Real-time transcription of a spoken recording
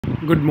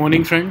Good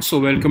morning friends, so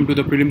welcome to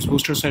the prelims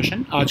booster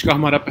session. आज का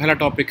हमारा पहला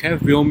टॉपिक है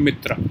व्योम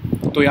मित्र।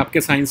 तो ये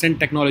आपके साइंस एंड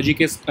टेक्नोलॉजी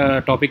के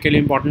टॉपिक के लिए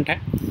इम्पॉर्टेंट है।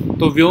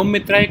 तो व्योम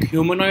मित्र एक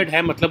ह्यूमनॉइड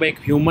है, मतलब एक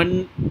ह्यूमन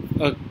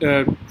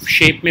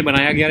शेप में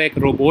बनाया गया एक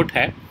रोबोट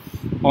है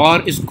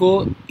और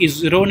इसको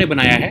इसरो ने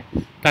बनाया है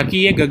ताकि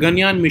ये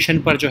गगनयान मिशन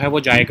पर जो है वो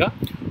जाएगा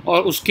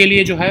और उसके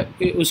लिए जो है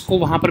उसको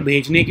वहाँ पर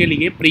भेजने के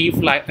लिए प्री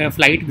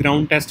फ्लाइट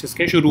ग्राउंड टेस्ट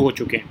इसके शुरू हो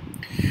चुके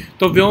हैं।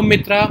 तो व्योम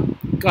मित्र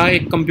का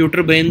एक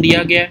कंप्यूटर ब्रेन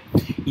दिया गया है,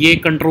 ये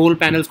कंट्रोल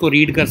पैनल्स को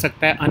रीड कर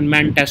सकता है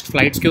अनमैन टेस्ट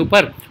फ्लाइट्स के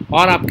ऊपर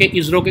और आपके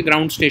इसरो के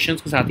ग्राउंड स्टेशन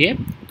के साथ ये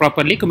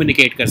प्रॉपरली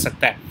कम्युनिकेट कर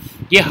सकता है।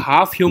 ये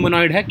हाफ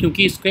ह्यूमनॉइड है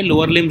क्योंकि इसके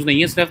लोअर लिम्स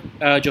नहीं है, सिर्फ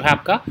जो है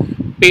आपका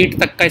पेट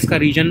तक का इसका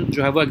रीजन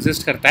जो है वो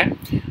एग्जिस्ट करता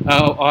है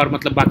और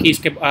मतलब बाकी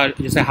इसके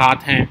जैसे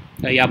हाथ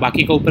हैं या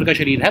बाकी का ऊपर का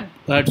शरीर है,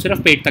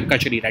 सिर्फ पेट तक का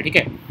शरीर है। ठीक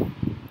है,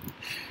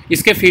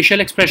 इसके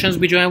फेशियल एक्सप्रेशंस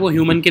भी जो है वो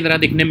ह्यूमन की तरह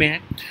दिखने में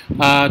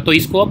है। तो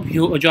इसको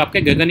अब जो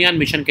आपके गगनयान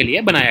मिशन के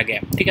लिए बनाया गया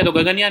है। ठीक है, तो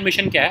गगनयान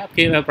मिशन क्या है?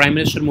 आपके प्राइम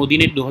मिनिस्टर मोदी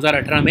ने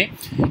 2018 में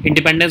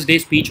इंडिपेंडेंस डे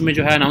स्पीच में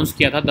जो है अनाउंस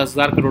किया था।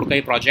 10,000 करोड़ का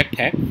ये प्रोजेक्ट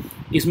है।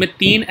 इसमें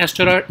 3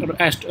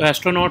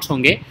 एस्ट्रोनॉट्स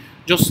होंगे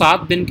जो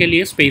 7 दिन के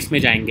लिए स्पेस में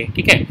जाएंगे।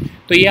 ठीक है,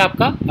 तो ये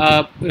आपका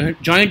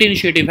जॉइंट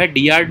इनिशिएटिव है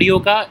DRDO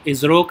का,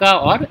 इसरो का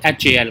और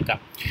HAL का।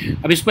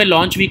 अब इसमें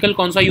लॉन्च व्हीकल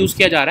कौन सा यूज़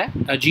किया जा रहा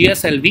है?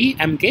 GSLV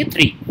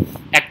Mk3।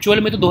 एक्चुअल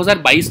में तो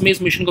 2022 में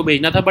इस मिशन को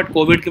भेजना था, बट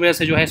कोविड की वजह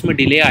से जो है इसमें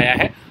डिले आया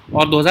है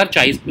और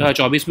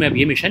 2024 में अब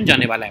ये मिशन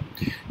जाने वाला है।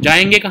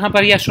 जाएंगे कहाँ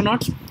पर ये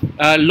एस्ट्रोनॉट्स?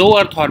 लो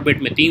अर्थ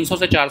ऑर्बिट में 300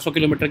 से 400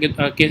 किलोमीटर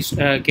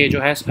के जो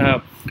है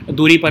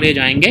दूरी पर ये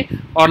जाएंगे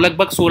और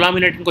लगभग 16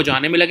 मिनट इनको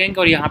जाने में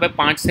लगेंगे और यहाँ पे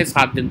 5 से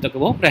 7 दिन तक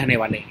वो रहने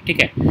वाले हैं।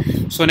 ठीक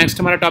है, सो नेक्स्ट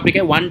हमारा टॉपिक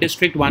है 1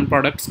 district 1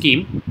 product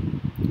scheme.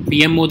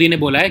 PM Modi ने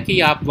बोला है कि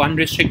आप 1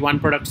 डिस्ट्रिक्ट 1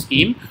 प्रोडक्ट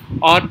स्कीम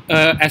और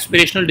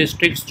एस्पिरेशनल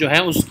डिस्ट्रिक्ट्स जो है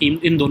उस स्कीम,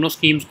 इन दोनों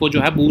स्कीम्स को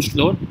जो है बूस्ट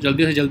दो,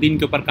 जल्दी से जल्दी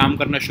इनके ऊपर काम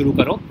करना शुरू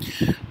करो।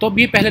 तो अब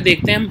ये पहले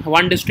देखते हैं हम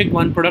 1 डिस्ट्रिक्ट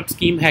 1 प्रोडक्ट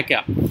स्कीम है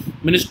क्या।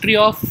 Ministry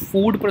of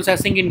food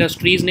processing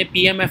industries ने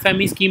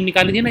PMFME स्कीम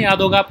निकाली थी ना,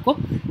 याद होगा आपको,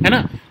 है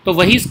ना। तो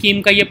वही स्कीम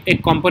का ये एक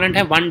कंपोनेंट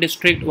है 1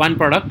 डिस्ट्रिक्ट 1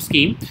 प्रोडक्ट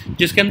स्कीम,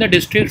 जिसके अंदर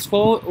डिस्ट्रिक्ट्स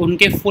को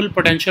उनके फुल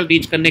पोटेंशियल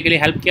रीच करने के लिए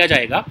हेल्प किया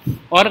जाएगा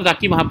और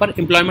ताकि वहाँ पर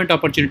एम्प्लॉयमेंट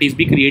अपॉर्चुनिटीज़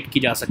भी क्रिएट की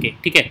जा सके।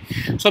 ठीक है,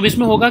 सो अब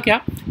इसमें होगा क्या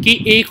कि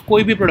एक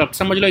कोई भी प्रोडक्ट,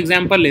 समझ लो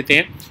एग्जांपल लेते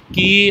हैं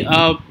कि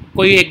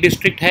कोई एक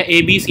डिस्ट्रिक्ट है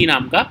ABC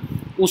नाम का,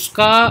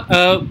 उसका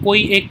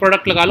कोई एक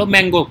प्रोडक्ट लगा लो,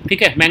 मैंगो।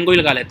 ठीक है, मैंगो ही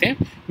लगा लेते हैं,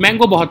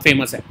 मैंगो बहुत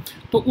फेमस है।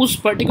 तो उस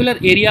पर्टिकुलर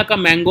एरिया का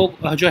मैंगो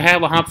जो है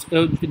वहाँ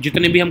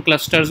जितने भी हम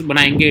क्लस्टर्स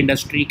बनाएंगे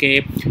इंडस्ट्री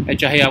के,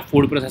 चाहे आप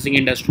फूड प्रोसेसिंग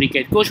इंडस्ट्री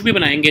के कुछ भी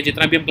बनाएंगे,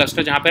 जितना भी हम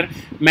क्लस्टर जहाँ पर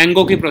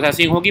मैंगो की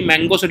प्रोसेसिंग होगी,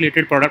 मैंगो से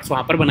रिलेटेड प्रोडक्ट्स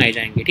वहाँ पर बनाए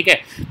जाएंगे। ठीक है,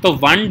 तो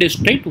 1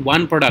 डिस्ट्रिक्ट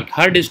 1 प्रोडक्ट,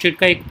 हर डिस्ट्रिक्ट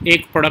का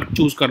एक प्रोडक्ट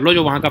चूज़ कर लो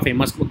जो वहाँ का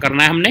फेमस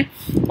करना है हमने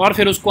और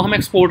फिर उसको हम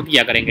एक्सपोर्ट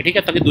किया करेंगे। ठीक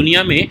है, ताकि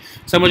दुनिया में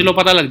समझ लो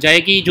पता लग जाए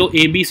कि जो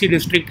ABC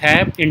डिस्ट्रिक्ट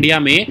है इंडिया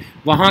में,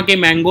 वहाँ के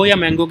मैंगो या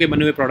मैंगो के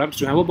बने हुए प्रोडक्ट्स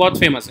जो हैं वो बहुत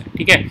फेमस हैं।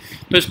 ठीक है,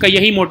 तो इसका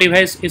यही मोटिव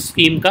है इस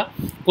स्कीम का।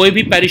 कोई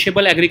भी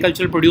पेरिशेबल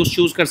एग्रीकल्चरल प्रोड्यूस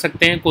चूज़ कर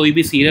सकते हैं, कोई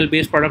भी सीरियल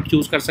बेस्ड प्रोडक्ट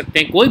चूज़ कर सकते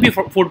हैं, कोई भी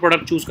फूड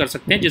प्रोडक्ट चूज़ कर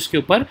सकते हैं जिसके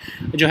ऊपर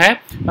जो है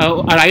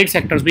अलाइड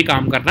सेक्टर्स भी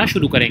काम करना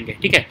शुरू करेंगे।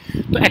 ठीक है,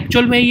 तो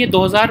एक्चुअल में ये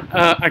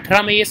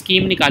 2018 में ये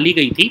स्कीम निकाली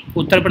गई थी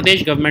उत्तर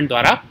प्रदेश गवर्नमेंट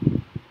द्वारा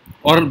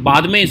और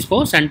बाद में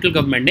इसको सेंट्रल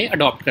गवर्नमेंट ने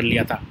अडॉप्ट कर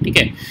लिया था। ठीक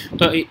है,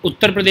 तो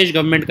उत्तर प्रदेश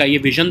गवर्नमेंट का ये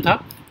विजन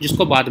था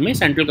जिसको बाद में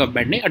सेंट्रल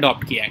गवर्नमेंट ने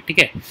अडॉप्ट किया है। ठीक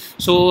है,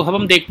 सो अब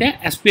हम देखते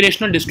हैं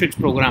एस्पिरेशनल डिस्ट्रिक्ट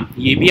प्रोग्राम।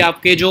 ये भी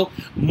आपके जो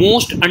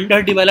मोस्ट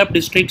अंडर डेवलप्ड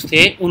डिस्ट्रिक्ट्स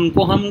थे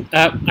उनको हम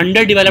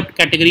अंडर डेवलप्ड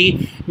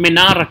कैटेगरी में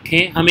ना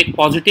रखें, हम एक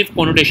पॉजिटिव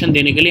कोनोटेशन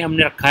देने के लिए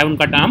हमने रखा है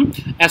उनका नाम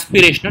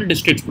एस्पिरेशनल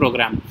डिस्ट्रिक्ट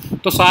प्रोग्राम।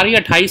 तो सारी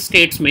 28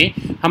 स्टेट्स में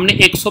हमने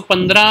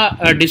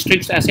 115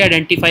 डिस्ट्रिक्ट्स ऐसे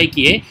आइडेंटिफाई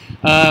किए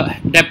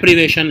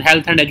डेप्रीवेशन,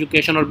 हेल्थ एंड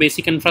एजुकेशन और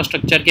बेसिक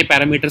इंफ्रास्ट्रक्चर के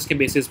पैरामीटर्स के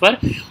बेसिस पर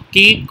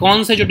कि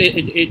कौन से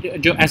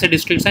जो ऐसे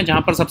डिस्ट्रिक्ट्स हैं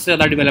जहाँ पर सबसे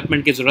ज़्यादा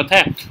डेवलपमेंट की ज़रूरत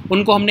है,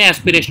 उनको हमने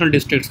एस्पिरेशनल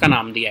डिस्ट्रिक्ट्स का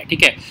नाम दिया है।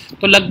 ठीक है,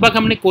 तो लगभग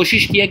हमने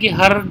कोशिश किया कि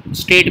हर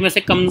स्टेट में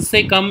से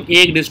कम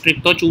एक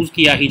डिस्ट्रिक्ट तो चूज़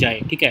किया ही जाए।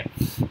 ठीक है,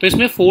 तो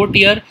इसमें 4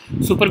 टियर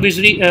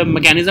सुपरविजरी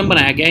मैकेनिज्म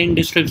बनाया गया है इन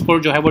डिस्ट्रिक्ट्स को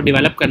जो है वो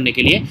डेवलप करने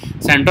के लिए,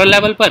 सेंट्रल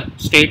लेवल पर,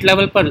 स्टेट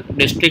लेवल पर,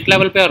 डिस्ट्रिक्ट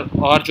लेवल पर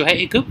और जो है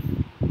एक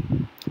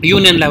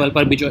यूनियन लेवल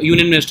पर भी, जो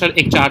यूनियन मिनिस्टर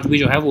एक चार्ज भी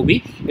जो है वो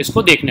भी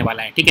इसको देखने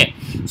वाला है। ठीक है,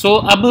 सो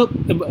अब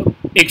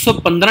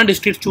 115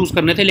 डिस्ट्रिक्ट चूज़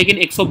करने थे लेकिन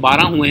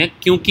 112 हुए हैं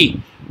क्योंकि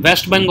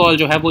वेस्ट बंगाल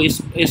जो है वो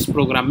इस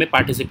प्रोग्राम में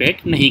पार्टिसिपेट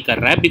नहीं कर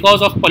रहा है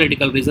बिकॉज ऑफ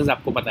पॉलिटिकल रीजंस,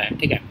 आपको पता है।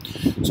 ठीक है,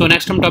 सो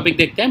नेक्स्ट हम टॉपिक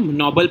देखते हैं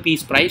नोबेल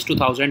पीस प्राइज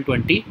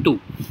 2022।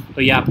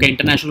 तो ये आपके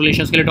इंटरनेशनल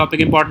रिलेशंस के लिए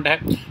टॉपिक इंपॉर्टेंट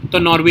है। तो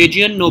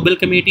नॉर्वेजियन नोबेल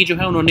कमेटी जो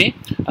है उन्होंने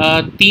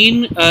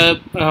 3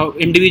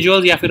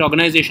 इंडिविजुअल्स या फिर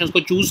ऑर्गेनाइजेशंस को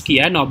चूज़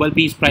किया है नोबेल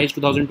पीस प्राइज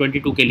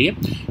 2022 के लिए।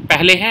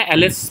 पहले हैं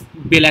एलिस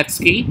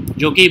बिलेत्स्की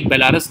जो कि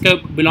बेलारस के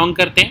बिलोंग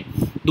करते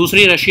हैं।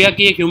 दूसरी रशिया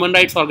की एक ह्यूमन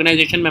राइट्स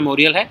ऑर्गेनाइजेशन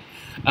मेमोरियल है।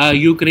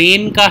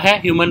 यूक्रेन का है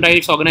ह्यूमन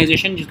राइट्स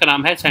ऑर्गेनाइजेशन जिसका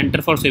नाम है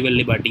सेंटर फॉर सिविल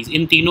लिबर्टीज़।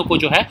 इन तीनों को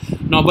जो है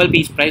नोबेल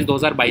पीस प्राइज़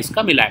 2022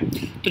 का मिला है।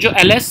 तो जो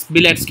एलिस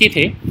बिलेत्स्की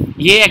थे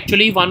ये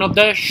एक्चुअली वन ऑफ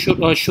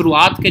द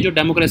शुरुआत के जो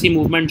डेमोक्रेसी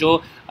मूवमेंट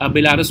जो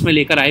बेलारूस में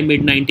लेकर आए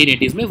मिड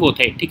 1980s में, वो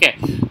थे, ठीक है।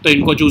 तो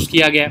इनको चूज़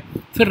किया गया।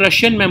 फिर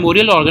रशियन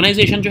मेमोरियल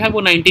ऑर्गेनाइजेशन जो है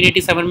वो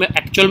 1987 में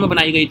एक्चुअल में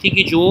बनाई गई थी,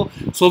 कि जो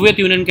सोवियत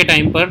यूनियन के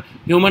टाइम पर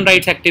ह्यूमन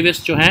राइट्स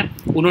एक्टिविस्ट जो हैं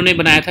उन्होंने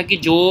बनाया था कि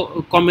जो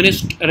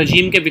कम्युनिस्ट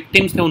रजीम के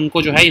विक्टिम्स थे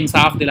उनको जो है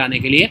इंसाफ दिलाने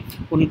के लिए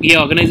ये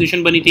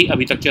ऑर्गेनाइजेशन बनी थी,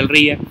 अभी तक चल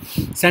रही है।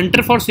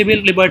 सेंटर फॉर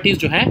सिविल लिबर्टीज़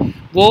जो है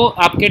वो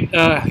आपके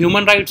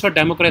ह्यूमन राइट्स और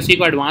डेमोक्रेसी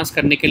को एडवांस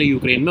करने के लिए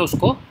यूक्रेन में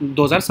उसको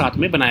 2007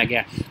 में बनाया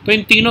गया। तो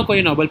इन तीनों को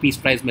ये नोबेल पीस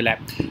प्राइज़ मिला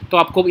है। तो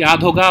आपको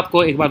याद होगा,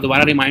 आपको एक बार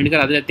दोबारा रिमाइंड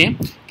करा देते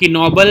हैं कि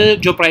नोबेल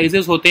जो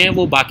प्राइजेस होते हैं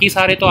वो बाकी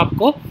सारे तो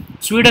आपको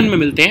स्वीडन में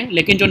मिलते हैं,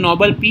 लेकिन जो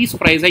नोबेल पीस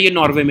प्राइज़ है ये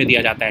नॉर्वे में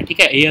दिया जाता है, ठीक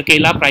है। ये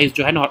अकेला प्राइज़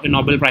जो है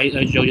नोबेल प्राइज़,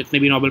 जो जितने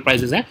भी नोबेल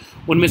प्राइजेस हैं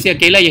उनमें से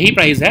अकेला यही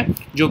प्राइज़ है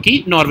जो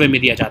कि नॉर्वे में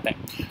दिया जाता है।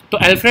 तो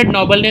अल्फ्रेड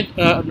नोबेल ने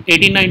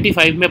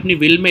 1895 में अपनी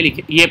विल में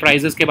ये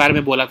प्राइजेस के बारे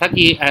में बोला था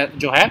कि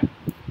जो है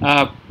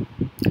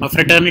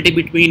फ्रेटर्निटी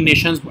बिटवीन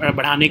नेशंस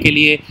बढ़ाने के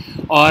लिए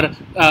और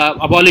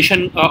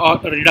अबॉलिशन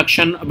और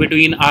रिडक्शन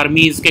बिटवीन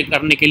आर्मीज़ के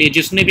करने के लिए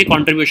जिसने भी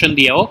कंट्रीब्यूशन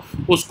दिया हो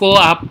उसको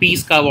आप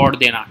पीस का अवार्ड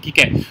देना, ठीक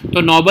है।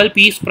 तो नोबेल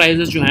पीस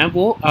प्राइजेस जो हैं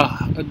वो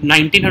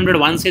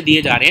 1901 से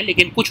दिए जा रहे हैं,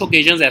 लेकिन कुछ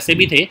ओकेजन्स ऐसे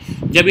भी थे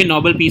जब ये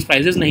नोबेल पीस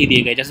प्राइजेस नहीं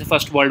दिए गए, जैसे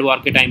फर्स्ट वर्ल्ड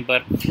वॉर के टाइम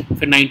पर,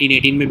 फिर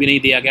 1918 में भी नहीं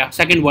दिया गया,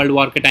 सेकेंड वर्ल्ड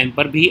वॉर के टाइम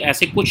पर भी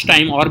ऐसे कुछ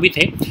टाइम और भी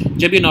थे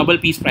जब ये नोबेल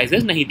पीस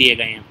प्राइजेस नहीं दिए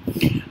गए हैं।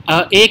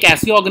 एक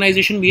ऐसी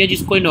ऑर्गेनाइजेशन भी है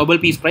जिसको नोबेल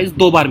पीस प्राइज़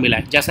 2 बार मिला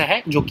है, जैसा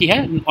है जो कि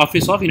है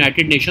office of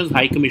United Nations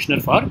high commissioner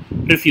for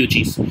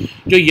refugees.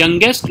 जो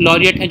यंगेस्ट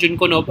लॉरिएट हैं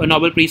जिनको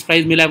नोबेल पीस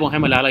प्राइज़ मिला है वो है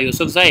मलाला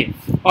यूसुफज़ई,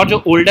 और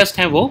जो ओल्डेस्ट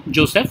हैं वो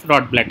जोसेफ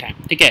रॉडब्लेट हैं,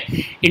 ठीक है।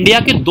 इंडिया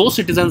के 2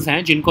 सिटीजन्स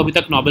हैं जिनको अभी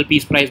तक नोबेल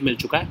पीस प्राइज़ मिल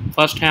चुका है।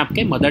 फर्स्ट हैं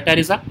आपके मदर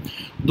टेरेसा,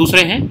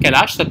 दूसरे हैं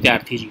कैलाश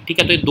सत्यार्थी जी, ठीक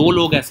है। तो ये 2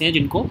 लोग ऐसे हैं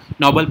जिनको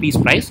नोबेल पीस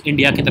प्राइज़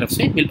इंडिया की तरफ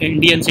से,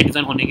 इंडियन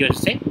सिटीजन होने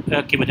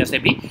की वजह से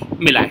भी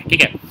मिला है,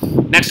 ठीक है।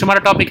 नेक्स्ट हमारा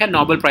टॉपिक है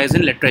नोबेल प्राइज़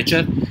इन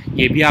लिटरेचर।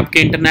 ये भी आपके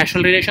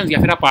इंटरनेशनल रिलेशंस या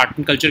फिर आप आर्ट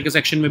एंड कल्चर के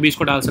सेक्शन में भी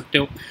इसको डाल सकते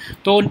हो।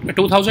 तो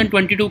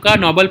 2022 का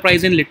नोबेल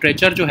प्राइज़ इन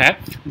लिटरेचर जो है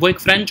वो एक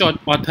फ्रेंच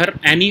ऑथर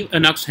एनी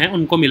नक्स हैं,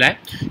 उनको मिला है,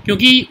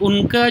 क्योंकि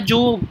उनका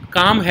जो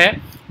काम है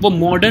वो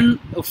मॉडर्न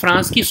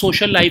फ्रांस की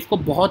सोशल लाइफ को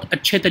बहुत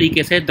अच्छे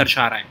तरीके से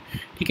दर्शा रहा है,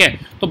 ठीक है।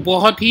 तो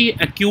बहुत ही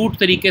एक्यूट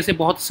तरीके से,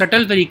 बहुत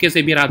सटल तरीके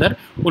से भी रादर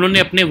उन्होंने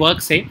अपने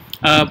वर्क से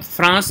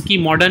फ्रांस की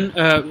मॉडर्न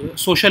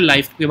सोशल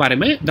लाइफ के बारे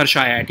में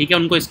दर्शाया है, ठीक है।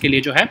 उनको इसके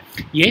लिए जो है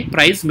ये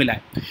प्राइज़ मिला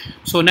है।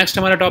 सो नेक्स्ट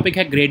हमारा टॉपिक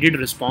है ग्रेडेड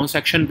रिस्पॉन्स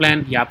एक्शन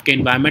प्लान। ये आपके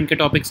एनवायरनमेंट के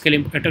टॉपिक के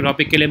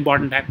लिए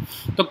इंपॉर्टेंट है।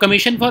 तो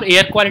commission for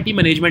air quality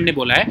management ने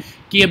बोला है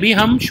कि अभी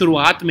हम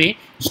शुरुआत में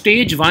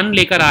स्टेज 1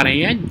 लेकर आ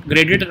रहे हैं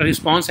ग्रेडेड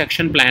रिस्पॉन्स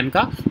एक्शन प्लान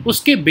का।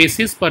 उसके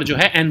बेसिस पर जो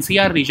है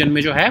एनसीआर रीजन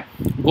में जो है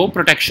वो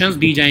प्रोटेक्शंस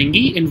दी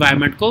जाएंगी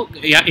इन्वायरमेंट को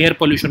या एयर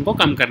पोल्यूशन को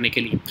कम करने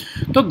के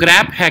लिए। तो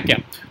ग्रैप है क्या?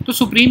 तो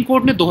सुप्रीम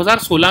कोर्ट ने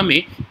 2016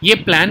 में ये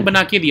प्लान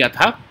बना के दिया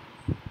था।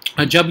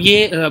 जब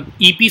ये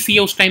ईपीसीए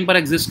उस टाइम पर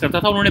एग्जिस्ट करता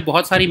था, उन्होंने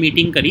बहुत सारी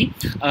मीटिंग करी।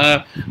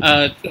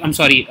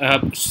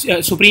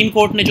 सुप्रीम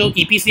कोर्ट ने जो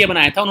ईपीसीए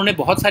बनाया था उन्होंने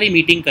बहुत सारी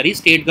मीटिंग करी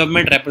स्टेट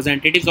गवर्नमेंट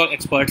रिप्रेजेंटेटिव्स और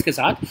एक्सपर्ट्स के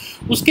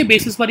साथ। उसके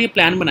बेसिस पर ये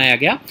प्लान बनाया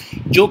गया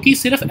जो कि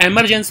सिर्फ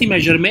एमरजेंसी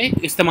मेजर में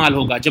इस्तेमाल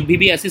होगा। जब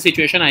भी ऐसी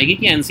सिचुएशन आएगी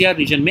कि एनसीआर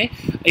रीजन में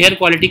एयर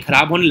क्वालिटी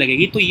ख़राब होने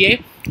लगेगी, तो ये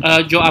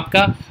जो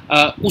आपका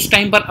उस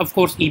टाइम पर ऑफ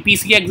कोर्स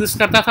ईपीसी एग्जिस्ट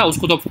करता था,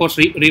 उसको तो ऑफ कोर्स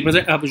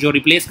जो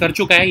रिप्लेस कर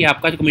चुका है ये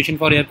आपका commission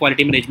for air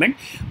quality management.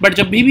 But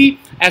जब भी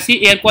ऐसी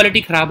एयर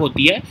क्वालिटी ख़राब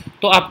होती है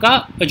तो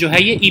आपका जो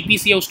है ये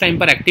ईपीसी उस टाइम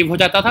पर एक्टिव हो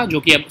जाता था, जो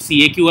कि अब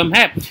CAQM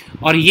है।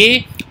 और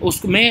ये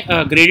उसमें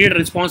ग्रेडेड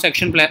रिस्पॉन्स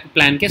एक्शन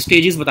प्लान के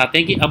स्टेजेस बताते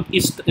हैं कि अब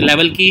इस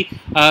लेवल की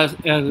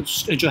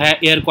जो है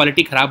एयर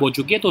क्वालिटी ख़राब हो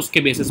चुकी है, तो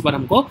उसके बेसिस पर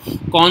हमको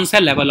कौन सा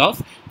लेवल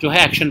ऑफ जो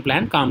है एक्शन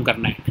प्लान काम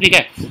करना है, ठीक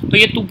है। तो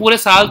ये तो पूरे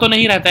साल तो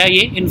नहीं रहता है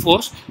ये इन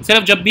फोर्स,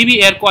 सिर्फ जब भी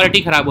एयर क्वालिटी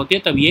ख़राब होती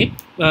है तब ये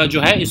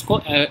जो है इसको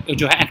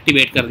जो है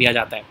एक्टिवेट कर दिया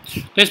जाता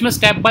है। तो इसमें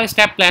स्टेप बाय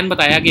स्टेप प्लान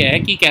बताया गया है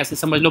कि कैसे,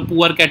 समझ लो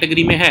पुअर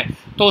कैटेगरी में है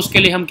तो उसके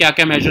लिए हम क्या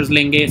क्या मेजर्स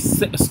लेंगे,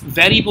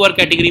 वेरी पुअर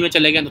कैटेगरी में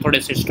चले गए तो थोड़े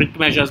से स्ट्रिक्ट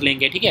मेजर्स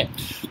लेंगे, ठीक है।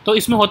 तो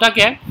इसमें होता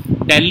क्या है,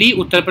 दिल्ली,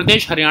 उत्तर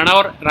प्रदेश, हरियाणा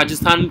और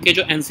राजस्थान के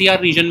जो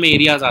एनसीआर रीजन में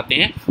एरियाज आते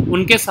हैं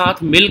उनके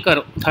साथ मिलकर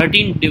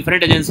 13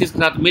 डिफरेंट एजेंसीज के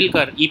साथ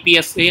मिलकर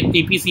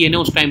ईपीसीए ने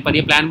उस टाइम पर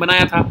ये प्लान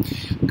बनाया था।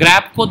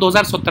 ग्रैप को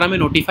 2017 में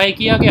नोटिफाई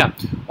किया गया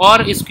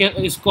और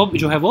इसको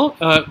जो है वो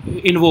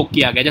इन्वोक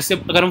किया गया। जैसे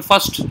अगर हम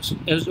फर्स्ट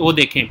वो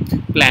देखें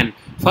प्लान,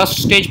 फर्स्ट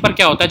स्टेज पर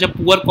क्या होता है, जब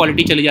पुअर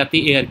क्वालिटी चली जाती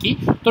है एयर की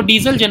तो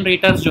डीजल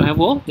जनरेटर्स जो है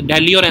वो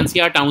दिल्ली और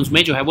एनसीआर टाउन्स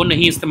में जो है वो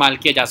नहीं इस्तेमाल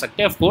किए जा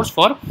सकते। ऑफ कोर्स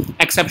फॉर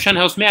एक्सेप्शन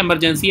है उसमें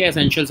इमरजेंसी या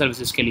एसेंशियल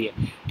सर्विसेज के लिए,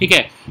 ठीक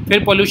है।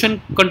 फिर पोल्यूशन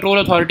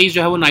कंट्रोल अथॉरिटीज़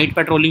जो है वो नाइट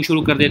पेट्रोलिंग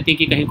शुरू कर देती हैं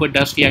कि कहीं कोई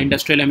डस्ट या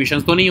इंडस्ट्रियल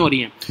एमिशंस तो नहीं हो रही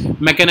हैं।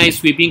 मैकेनाइज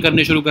स्वीपिंग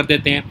करने शुरू कर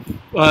देते हैं,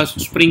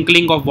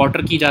 स्प्रिंकलिंग ऑफ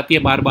वाटर की जाती है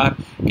बार बार,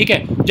 ठीक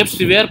है। जब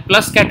सीवियर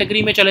प्लस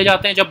कैटेगरी में चले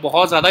जाते हैं, जब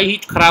बहुत ज़्यादा ही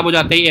ख़राब हो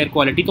जाते हैं एयर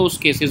क्वालिटी, तो उस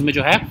केसेस में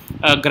जो है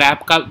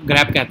ग्रैप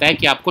कहता है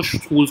कि आपको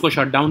स्कूल्स को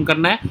शट डाउन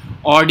करना है।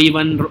 और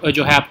इवन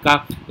जो है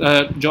आपका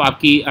जो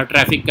आपकी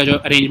ट्रैफिक का जो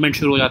अरेंजमेंट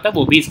शुरू हो जाता है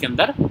वो भी इसके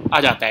अंदर आ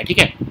जाता है, ठीक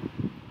है।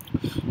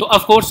 तो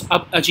ऑफ कोर्स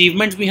अब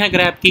अचीवमेंट्स भी हैं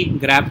ग्रैब की।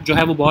 ग्रैब जो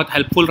है वो बहुत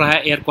हेल्पफुल रहा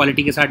है एयर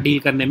क्वालिटी के साथ डील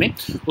करने में।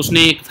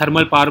 उसने एक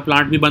थर्मल पावर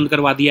प्लांट भी बंद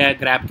करवा दिया है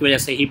ग्रैब की वजह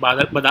से ही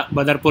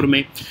बदरपुर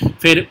में।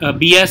 फिर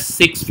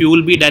BS6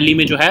 फ्यूल भी दिल्ली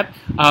में जो है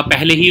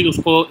पहले ही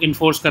उसको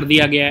इन्फोर्स कर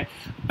दिया गया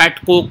है। पेट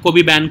कोक को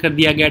भी बैन कर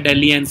दिया गया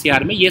दिल्ली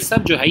NCR में। ये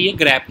सब जो है ये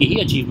ग्रैब की ही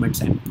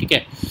अचीवमेंट्स हैं, ठीक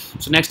है।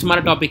 सो नेक्स्ट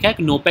हमारा टॉपिक है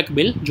नोपेक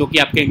बिल, जो कि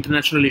आपके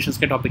इंटरनेशनल रिलेशंस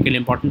के टॉपिक के लिए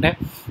इंपॉर्टेंट है।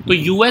 तो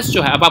US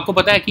जो है, अब आपको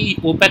पता है कि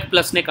OPEC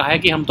प्लस ने कहा है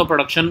कि हम तो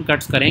प्रोडक्शन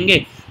कट्स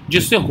करेंगे,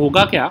 जिससे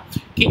होगा क्या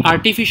कि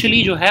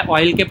आर्टिफिशियली जो है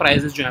ऑयल के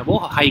प्राइसेस जो है वो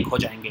हाइक हो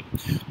जाएंगे।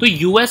 तो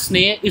US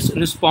ने इस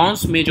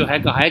रिस्पांस में जो है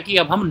कहा है कि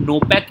अब हम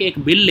नोपेक एक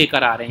बिल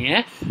लेकर आ रहे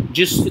हैं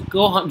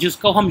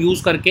जिसको हम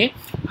यूज़ करके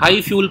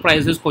हाई फ्यूल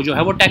प्राइसेस को जो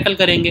है वो टैकल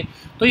करेंगे।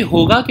 तो ये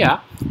होगा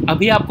क्या,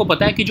 अभी आपको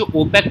पता है कि जो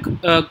OPEC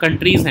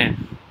कंट्रीज़ हैं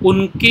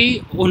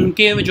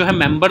उनके जो है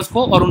मेंबर्स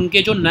को और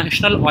उनके जो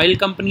नेशनल ऑयल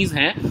कंपनीज़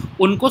हैं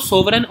उनको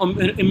सोवरेन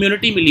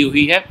इम्यूनिटी मिली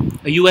हुई है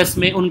US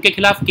में, उनके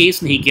खिलाफ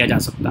केस नहीं किया जा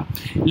सकता।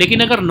 लेकिन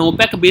अगर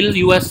नोपेक बिल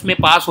US में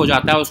पास हो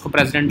जाता है, उसको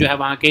प्रेसिडेंट जो है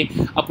वहाँ के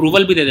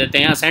अप्रूवल भी दे देते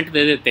हैं, असेंट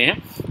दे देते हैं,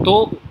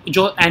 तो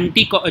जो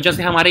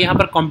जैसे हमारे यहाँ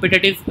पर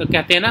कॉम्पिटिटिव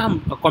कहते हैं ना हम,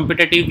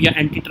 कॉम्पिटिटिव या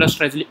एंटी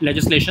ट्रस्ट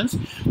लेजिस्लेशंस,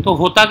 तो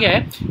होता क्या है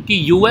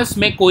कि US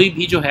में कोई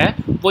भी जो है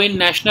वो इन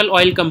नेशनल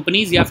ऑयल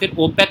कंपनीज या फिर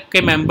OPEC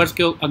के मेंबर्स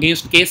के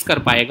अगेंस्ट केस कर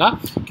पाएगा,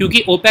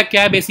 क्योंकि OPEC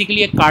क्या है,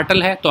 बेसिकली एक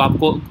कार्टल है। तो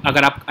आपको,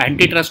 अगर आप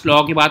एंटी ट्रस्ट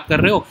लॉ की बात कर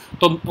रहे हो,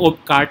 तो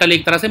कार्टल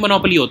एक तरह से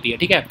मोनोपोली होती है,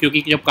 ठीक है,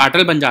 क्योंकि जब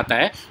कार्टल बन जाता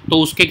है तो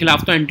उसके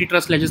खिलाफ तो एंटी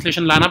ट्रस्ट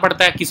लेजिस्लेशन लाना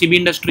पड़ता है किसी भी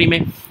इंडस्ट्री में।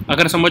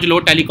 अगर समझ लो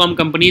टेलीकॉम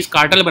कंपनीज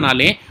कार्टल बना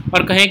लें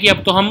और कहें कि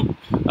अब तो हम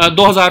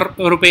 2000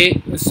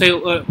 रुपये से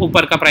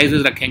ऊपर का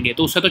प्राइजेस रखेंगे,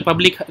 तो उससे तो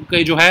पब्लिक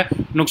के जो है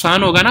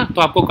नुकसान होगा ना,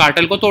 तो आपको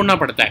कार्टल को तोड़ना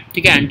पड़ता है,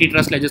 ठीक है। एंटी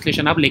ट्रस्ट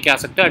लेजिस्लेशन आप लेके आ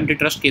सकते हो, एंटी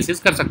ट्रस्ट केसेस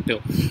कर सकते हो।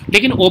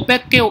 लेकिन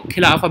OPEC के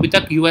खिलाफ अभी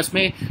तक US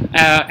में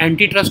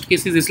एंटी ट्रस्ट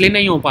केसेस इसलिए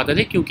नहीं हो पाते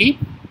थे क्योंकि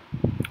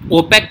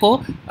OPEC को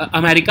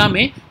अमेरिका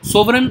में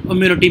सोवरेन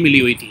इम्यूनिटी मिली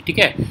हुई थी, ठीक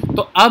है।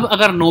 तो अब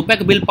अगर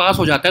नोपेक बिल पास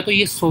हो जाता है तो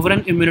ये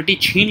सोवरेन इम्यूनिटी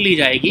छीन ली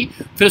जाएगी।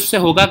 फिर उससे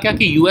होगा क्या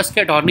कि US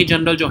के अटॉर्नी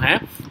जनरल जो हैं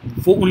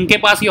वो, उनके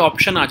पास ये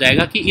ऑप्शन आ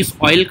जाएगा कि इस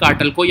ऑयल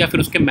कार्टल को या फिर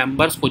उसके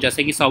मेंबर्स को,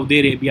 जैसे कि सऊदी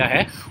अरेबिया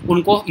है,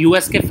 उनको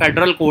US के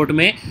फेडरल कोर्ट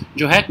में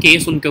जो है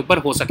केस उनके ऊपर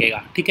हो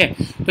सकेगा, ठीक है।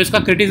 तो इसका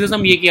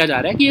क्रिटिसिज्म ये किया जा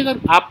रहा है कि अगर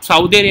आप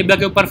सऊदी अरेबिया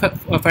के ऊपर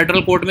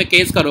फेडरल कोर्ट में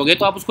केस करोगे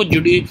तो आप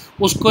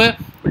उसको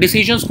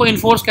डिसीजंस को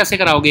इन्फोर्स कैसे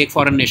कराओगे एक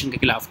फॉरेन नेशन के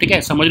खिलाफ, ठीक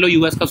है। समझ लो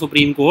US का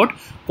सुप्रीम कोर्ट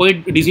कोई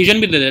डिसीजन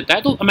भी दे देता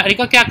है तो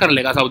अमेरिका क्या कर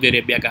लेगा सऊदी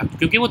अरेबिया का,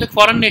 क्योंकि वो तो एक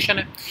फॉरेन नेशन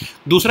है।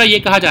 दूसरा ये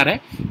कहा जा रहा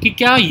है कि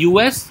क्या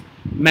US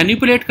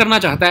मैनिपुलेट करना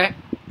चाहता है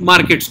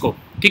मार्केट्स को,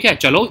 ठीक है।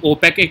 चलो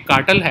OPEC एक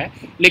कार्टल है,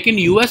 लेकिन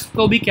US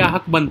को भी क्या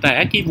हक बनता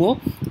है कि वो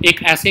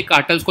एक ऐसे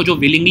कार्टल्स को जो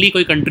विलिंगली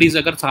कोई कंट्रीज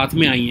अगर साथ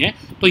में आई हैं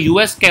तो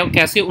US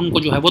कैसे उनको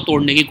जो है वो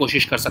तोड़ने की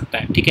कोशिश कर सकता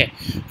है, ठीक है।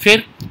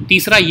 फिर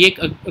तीसरा ये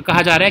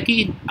कहा जा रहा है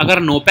कि अगर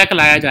नोपेक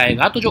लाया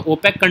जाएगा तो जो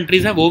OPEC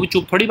कंट्रीज हैं वो भी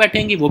चुप थोड़ी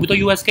बैठेंगी, वो भी तो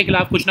US के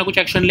खिलाफ कुछ ना कुछ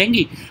एक्शन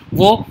लेंगी।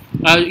 वो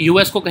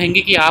US को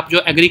कहेंगे कि आप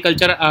जो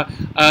एग्रीकल्चर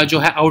जो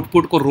है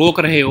आउटपुट को रोक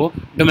रहे हो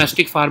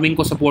डोमेस्टिक फार्मिंग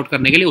को सपोर्ट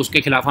करने के लिए,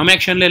 उसके खिलाफ हम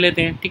एक्शन ले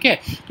लेते हैं, ठीक है।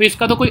 तो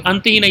इसका तो कोई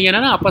अंत ही नहीं है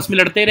ना, आपस में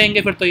लड़ते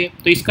रहेंगे फिर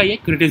तो इसका ये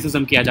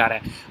क्रिटिसिज्म किया जा रहा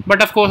है।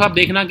 बट ऑफ कोर्स आप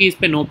देखना कि इस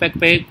पे नोपेक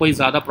पे कोई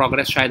ज़्यादा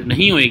प्रोग्रेस शायद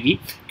नहीं होएगी,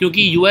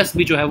 क्योंकि US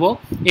भी जो है वो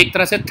एक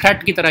तरह से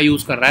थ्रेट की तरह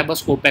यूज़ कर रहा है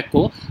बस OPEC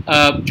को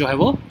जो है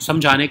वो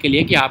समझाने के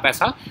लिए कि आप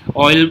ऐसा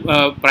ऑयल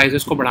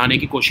प्राइसेस को बढ़ाने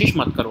की कोशिश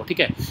मत करो, ठीक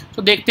है।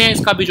 तो देखते हैं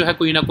इसका भी जो है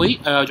कोई ना कोई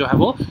जो है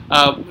वो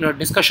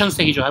डिस्कशन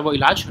से ही जो है वो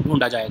इलाज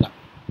ढूंढा जाएगा।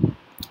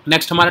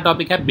 नेक्स्ट हमारा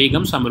टॉपिक है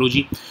बेगम समरू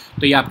जी।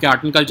 तो ये आपके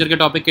आर्ट एंड कल्चर के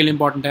टॉपिक के लिए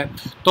इंपॉर्टेंट है।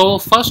 तो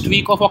फर्स्ट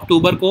वीक ऑफ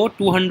अक्टूबर को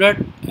 200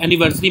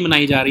 एनिवर्सरी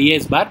मनाई जा रही है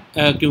इस बार,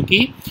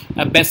 क्योंकि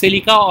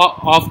basilica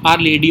of are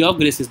lady of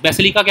graces.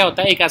 Basilica क्या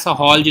होता है, एक ऐसा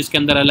हॉल जिसके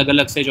अंदर अलग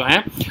अलग से जो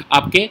है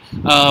आपके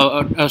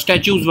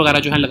स्टैचूज़ वगैरह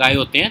जो हैं लगाए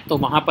होते हैं। तो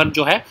वहाँ पर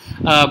जो है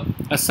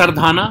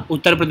सरधाना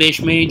उत्तर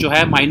प्रदेश में जो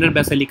है माइनर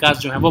बेसिलिकास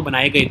जो हैं वो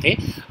बनाए गए थे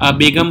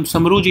बेगम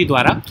समरू जी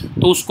द्वारा।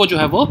 तो उसको जो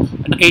है वो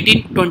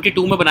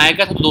 1822 में बनाया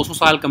गया था, तो 200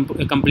 साल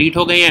कंप्लीट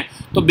हो गए हैं।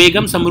 तो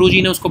बेगम समरू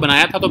जी ने उसको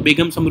बनाया था। तो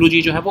बेगम समरू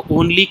जी जो है वो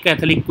only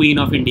Catholic queen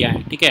of India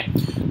है, ठीक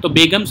है। तो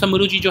बेगम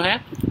समरू जी जो है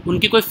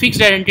उनकी कोई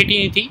फिक्स्ड आइडेंटिटी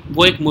नहीं थी,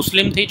 वो एक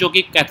मुस्लिम थी जो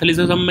कि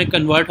कैथोलिसिज्म में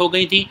कन्वर्ट हो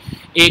गई थी,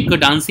 एक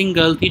डांसिंग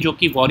गर्ल थी जो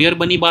कि वॉरियर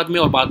बनी बाद में,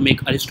 और बाद में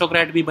एक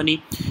अरिस्टोक्रेट भी बनी।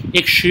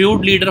 एक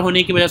श्यूड लीडर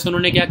होने की वजह से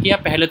उन्होंने क्या किया,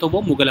 पहले तो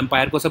वो मुगल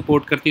एम्पायर को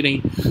सपोर्ट करती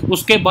रही,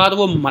 उसके बाद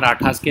वो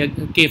मराठास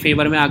के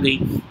फेवर में आ गई।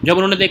 जब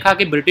उन्होंने देखा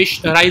कि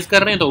ब्रिटिश राइज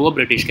कर रहे हैं तो वो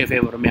ब्रिटिश के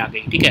फेवर में आ गई,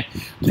 ठीक है।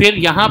 फिर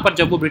यहाँ पर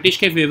जब वो ब्रिटिश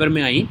के फेवर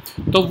में आई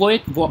तो वो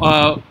एक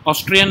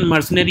ऑस्ट्रियन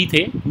मर्सनरी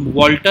थे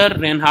वॉल्टर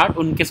रेनहार्ट,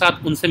 उनके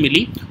साथ उनसे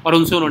मिली और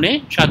उनसे उन्होंने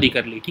शादी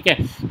कर ली, ठीक है।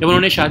 जब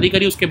उन्होंने शादी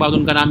करी उसके बाद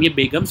उनका नाम ये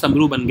बेगम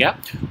समरू बन गया।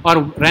 और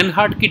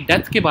रेनहार्ट की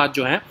डेथ के बाद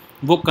जो है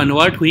वो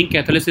कन्वर्ट हुई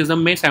कैथोलिसिज्म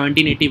में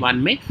 1781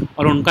 में,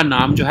 और उनका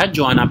नाम जो है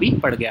जोआना भी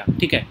पड़ गया,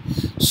 ठीक है।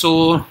 So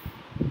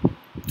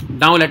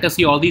now let us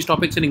see all these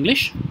topics in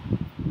English.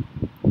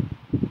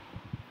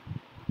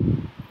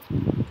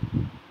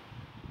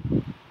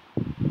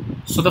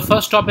 So the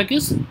first topic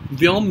is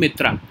Vyom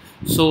Mitra.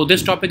 So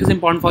this topic is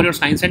important for your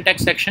science and tech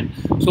section.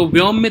 So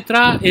Vyom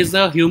Mitra is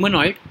a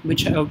humanoid,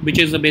 which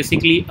is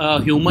basically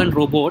a human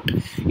robot.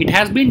 It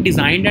has been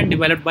designed and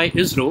developed by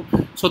ISRO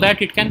so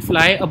that it can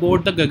fly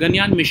aboard the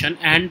Gaganyaan mission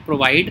and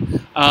provide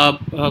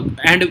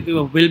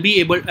will be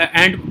able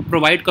and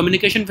provide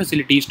communication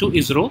facilities to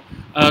ISRO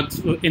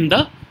in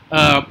the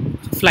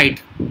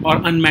flight or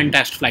unmanned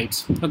test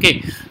flights.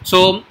 Okay,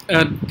 so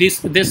this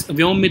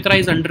Vyom Mitra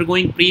is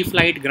undergoing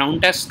pre-flight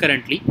ground tests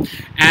currently,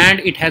 and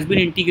it has been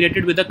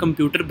integrated with a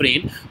computer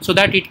brain so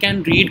that it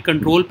can read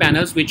control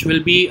panels which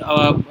will be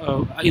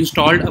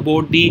installed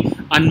aboard the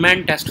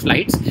unmanned test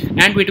flights,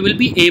 and it will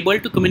be able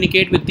to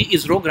communicate with the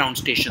ISRO ground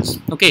stations.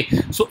 Okay,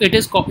 so it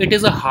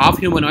is a half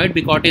humanoid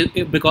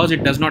because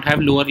it does not have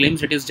lower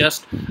limbs. It is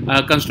just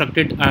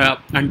constructed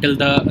until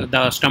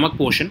the stomach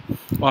portion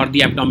or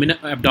the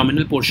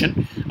abdominal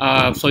portion.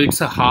 So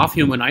it's a half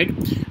humanoid,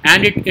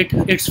 and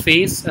its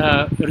face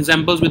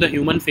resembles with a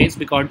human face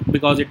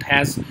because it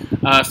has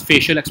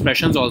facial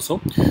expressions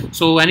also.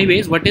 So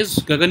anyways, what is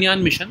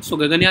Gaganyaan mission? So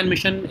Gaganyaan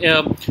mission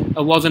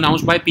was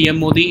announced by PM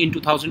Modi in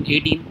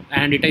 2018,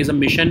 and it is a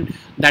mission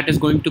that is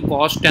going to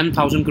cost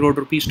 10,000 crore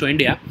rupees to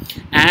India,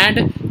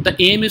 and the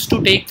aim is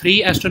to take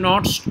 3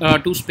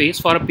 astronauts to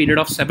space for a period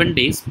of 7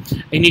 days.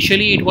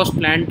 Initially it was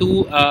planned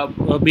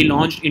to be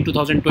launched in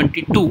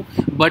 2022,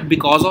 but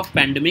because of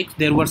pandemic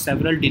there were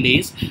several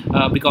delays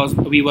because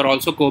we were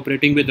also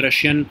cooperating with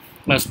Russian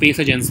space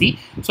agency,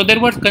 so there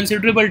were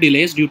considerable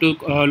delays due to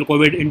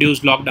COVID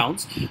induced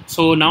lockdowns.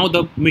 So now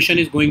the mission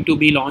is going to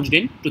be launched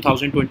in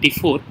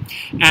 2024,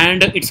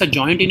 and it's a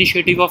joint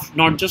initiative of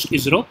not just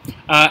ISRO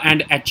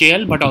and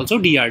HAL but also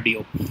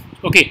DRDO.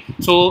 Okay,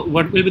 so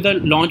what will be the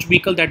launch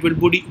vehicle that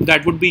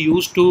would be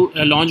used to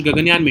launch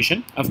Gaganyaan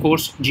mission? Of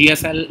course,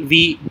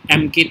 GSLV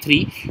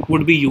Mk3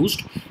 would be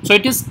used. So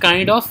it is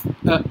kind of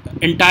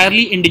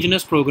entirely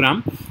indigenous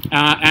program,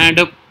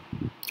 and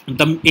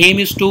the aim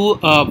is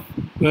to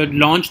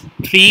launch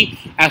 3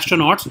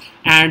 astronauts,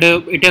 and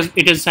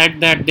it is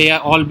said that they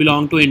all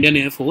belong to Indian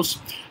Air Force,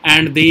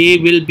 and they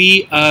will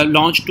be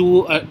launched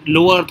to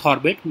low Earth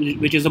orbit,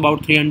 which is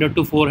about 300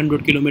 to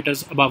 400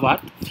 kilometers above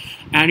Earth,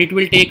 and it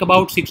will take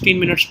about 16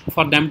 minutes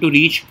for them to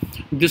reach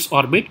this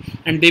orbit,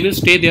 and they will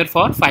stay there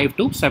for 5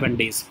 to 7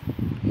 days.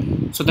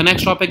 So the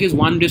next topic is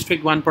One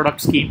District One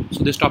Product scheme.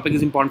 So this topic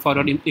is important for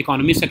our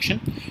economy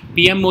section.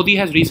 PM Modi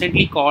has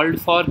recently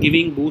called for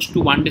giving boost to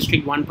One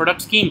District One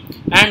Product scheme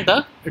and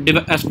the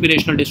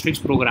aspirational districts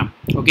program.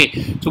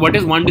 Okay, so what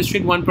is One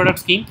District One Product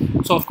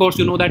scheme? So of course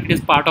you know that it is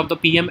part of the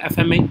PM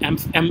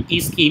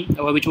FME scheme,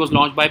 which was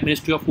launched by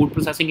Ministry of Food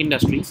Processing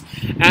Industries,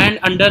 and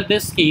under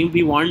this scheme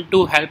we want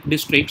to help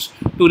districts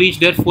to reach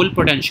their full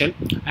potential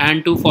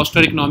and to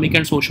foster economic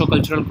and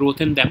socio-cultural growth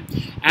in them,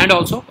 and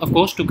also of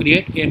course to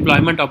create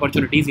employment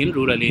opportunities in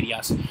rural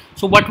areas.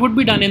 So what would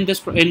be done in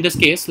this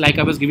case? Like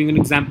I was giving an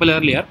example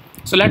earlier.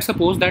 So let's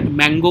suppose that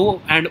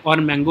mango or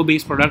mango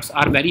based products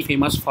are very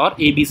famous for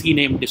ABC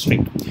named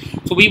district.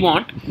 So we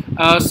want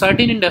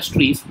certain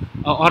industries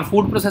or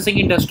food processing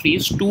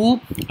industries to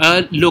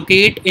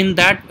locate in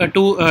that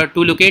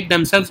to locate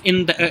themselves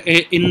in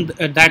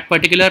that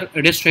particular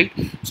district,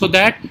 so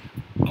that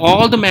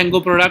all the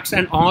mango products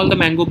and all the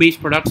mango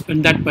based products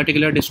in that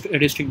particular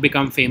district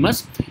become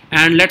famous.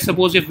 And let's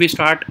suppose if we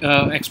start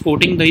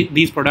exporting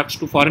these products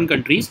to foreign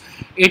countries,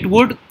 it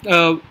would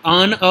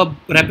earn a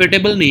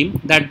reputable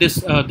name that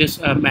this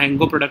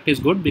mango product is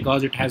good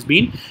because it has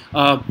been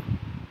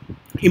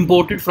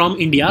imported from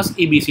India's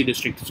ABC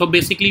district. So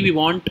basically we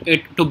want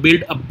it to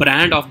build a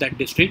brand of that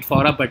district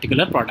for a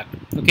particular product.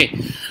 Okay,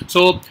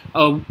 so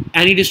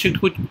any district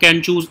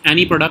can choose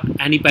any product,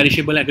 any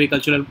perishable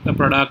agricultural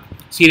product,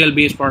 cereal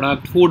based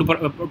product, food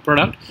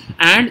product,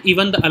 and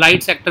even the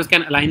allied sectors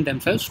can align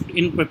themselves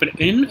in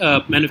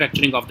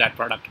manufacturing of that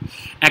product.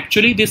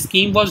 Actually this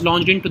scheme was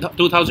launched in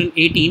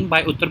 2018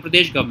 by Uttar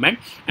Pradesh government,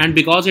 and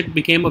because it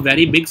became a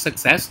very big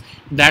success,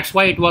 that's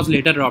why it was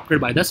later adopted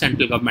by the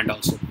central government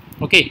also.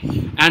 Okay,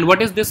 and what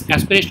is this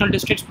aspirational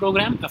districts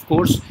program? Of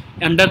course,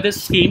 under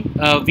this scheme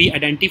we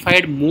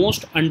identified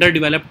most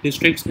underdeveloped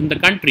districts in the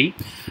country,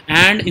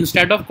 and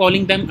instead of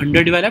calling them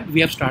underdeveloped, we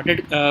have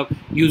started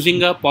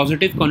using a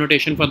positive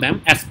connotation for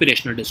them,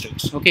 aspirational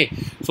districts. Okay,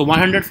 so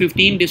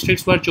 115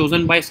 districts were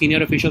chosen by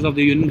senior officials of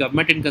the union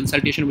government in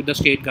consultation with the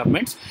state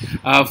governments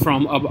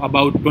from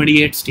about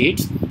 28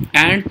 states,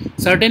 and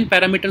certain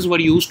parameters were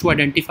used to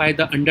identify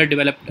the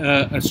underdeveloped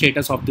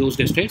status of those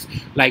districts,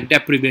 like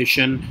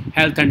deprivation,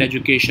 health and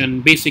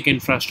education, basic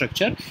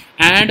infrastructure,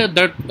 and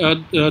that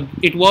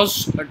it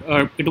was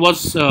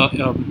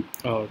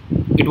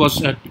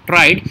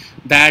tried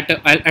that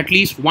at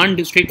least one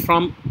district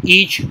from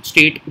each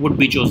state would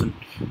be chosen.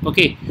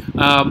 Okay,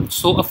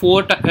 so a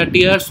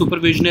 4-tier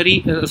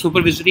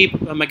supervisory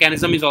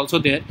mechanism is also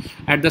there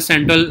at the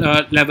central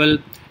level,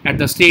 at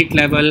the state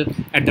level,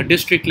 at the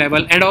district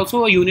level, and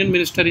also a union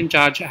minister in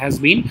charge has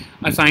been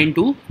assigned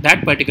to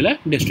that particular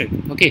district.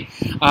 Okay,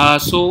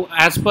 so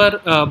as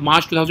per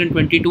March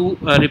 2022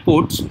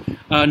 reports,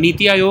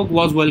 Niti Aayog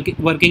was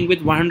working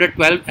with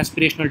 112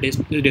 aspirational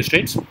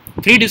districts,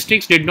 3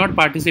 districts did not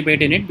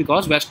participate in it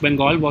because West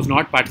Bengal was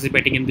not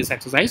participating in this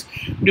exercise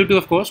due to,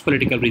 of course,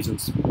 political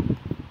reasons.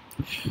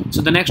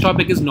 So the next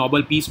topic is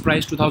Nobel Peace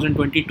Prize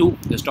 2022.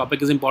 This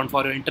topic is important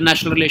for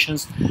international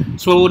relations.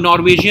 So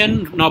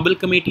Norwegian Nobel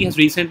Committee has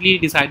recently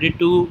decided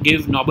to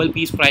give Nobel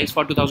Peace Prize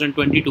for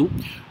 2022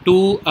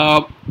 to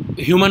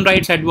human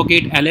rights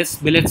advocate Ales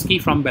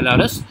Bieletsky from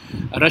Belarus,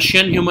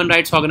 Russian Human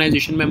Rights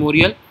Organization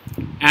Memorial,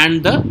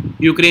 and the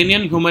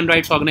Ukrainian human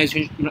rights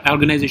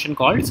organization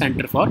called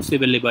Center for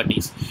Civil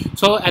Liberties.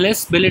 So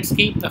Ales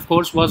Bieletsky, of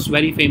course, was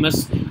very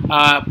famous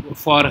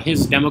for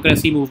his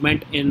democracy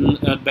movement in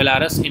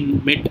Belarus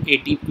in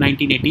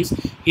mid-1980s.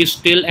 He's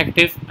still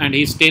active and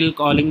he's still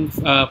calling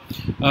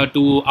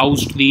to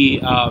oust the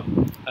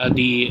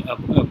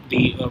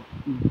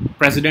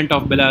president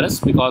of Belarus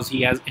because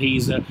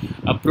he's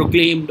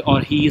proclaimed,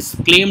 or he is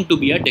claimed to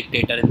be a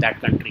dictator in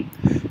that country.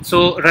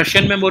 So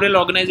Russian Memorial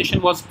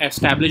Organization was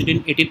established in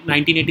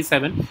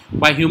 1987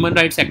 by human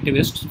rights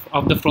activists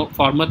of the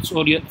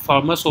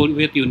former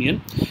Soviet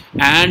Union,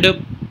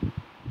 and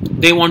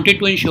they wanted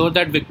to ensure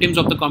that victims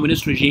of the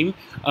communist regime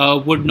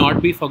would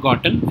not be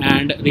forgotten,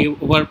 and they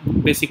were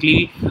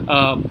basically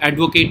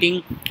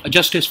advocating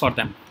justice for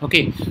them.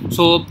 Okay,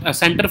 so a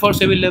Center for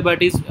Civil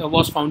Liberties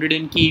was founded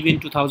in Kyiv in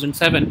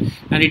 2007,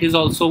 and it is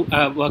also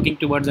working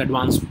towards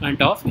advancement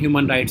of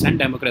human rights and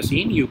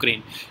democracy in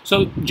Ukraine.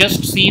 So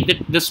just see that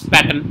this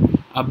pattern.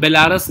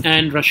 Belarus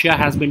and Russia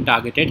has been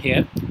targeted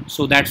here,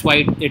 so that's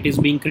why it is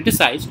being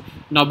criticized.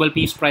 Nobel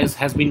Peace Prize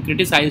has been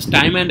criticized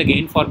time and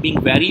again for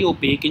being very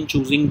opaque in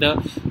choosing the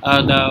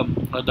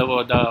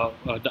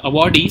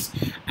awardees,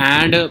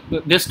 and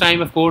this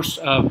time, of course,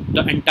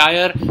 the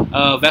entire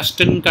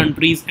Western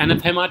countries'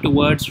 anathema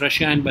towards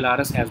Russia and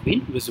Belarus has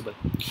been visible.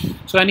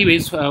 So,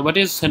 anyways, what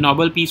is a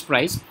Nobel Peace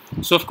Prize?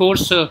 So, of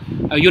course,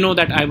 you know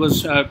that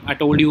I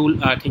told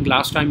you, I think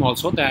last time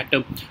also, that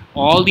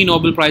all the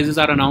Nobel Prizes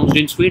are announced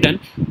in Sweden,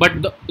 but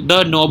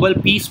the Nobel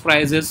Peace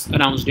Prize is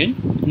announced in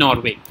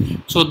Norway.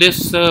 So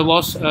this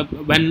was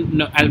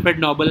when Alfred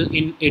Nobel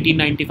in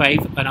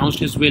 1895 announced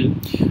his will.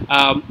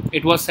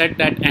 It was said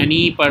that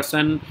any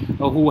person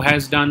who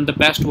has done the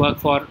best work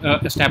for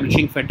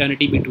establishing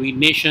fraternity between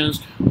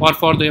nations, or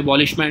for the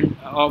abolition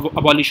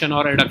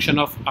or reduction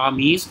of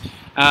armies,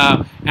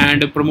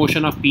 and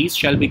promotion of peace,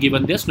 shall be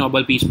given this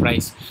Nobel Peace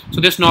Prize.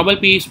 So this Nobel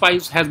Peace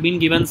Prize has been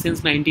given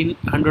since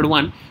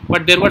 1901,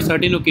 but there were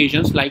certain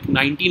occasions, like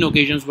 19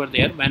 occasions were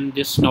there when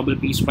this Nobel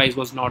Peace Prize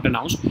was not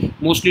announced,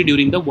 mostly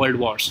during the World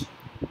Wars.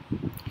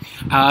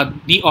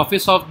 The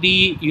Office of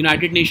the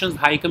United Nations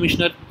High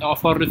Commissioner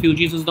for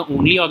Refugees is the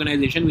only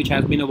organization which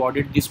has been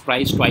awarded this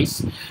prize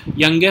twice.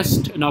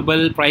 Youngest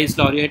Nobel Peace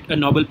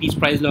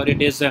Prize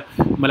laureate is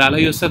Malala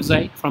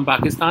Yousafzai from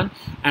Pakistan,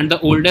 and the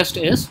oldest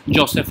is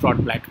Joseph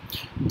Rotblat.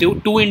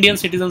 Two Indian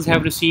citizens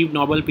have received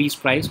Nobel Peace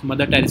Prize,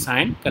 Mother Teresa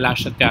and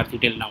Kailash Satyarthi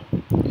till now.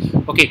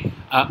 Okay,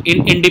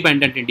 in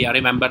independent India,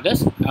 remember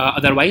this.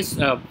 Otherwise,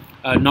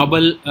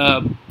 Nobel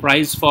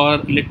Prize for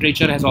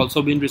Literature has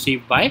also been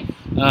received by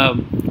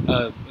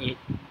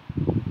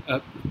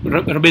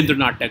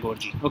Rabindranath Tagore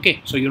ji.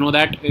 Okay, so you know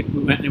that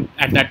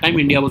at that time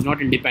India was not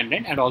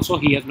independent, and also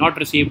he has not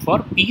received for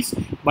peace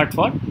but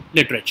for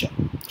literature.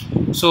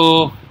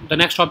 So the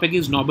next topic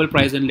is Nobel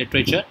Prize in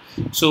Literature.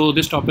 So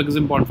this topic is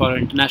important for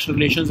international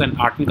relations and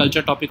art and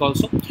culture topic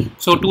also.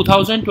 So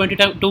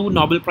 2022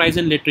 Nobel Prize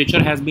in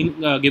Literature has been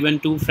given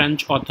to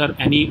French author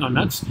Annie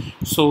Ernaux.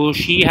 So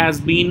she has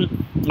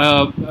been,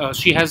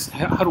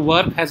 her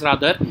work has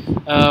rather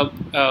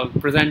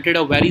presented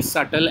a very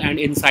subtle and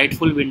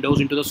insightful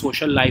windows into the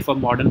social life of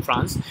modern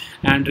France,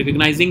 and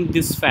recognizing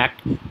this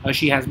fact,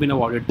 she has been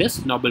awarded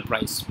this Nobel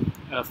Prize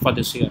for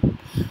this year.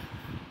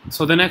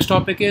 So the next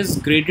topic is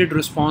Graded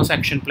Response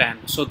Action Plan.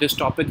 So this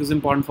topic is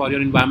important for your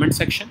environment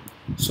section.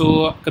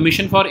 So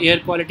Commission for Air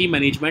Quality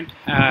Management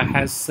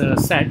has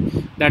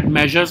said that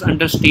measures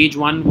under stage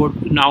 1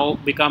 would now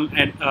become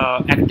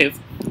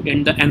active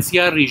in the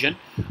NCR region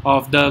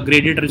of the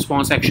Graded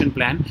Response Action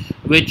Plan,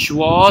 which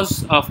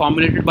was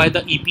formulated by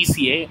the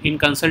EPCA in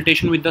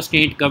consultation with the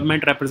state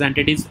government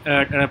representatives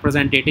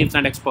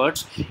and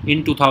experts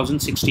in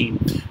 2016.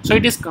 So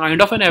it is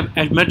kind of an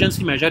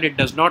emergency measure. It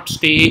does not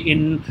stay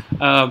in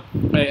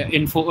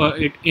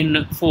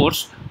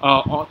force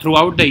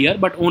throughout the year,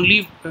 but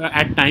only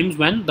at times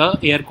when the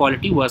air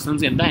quality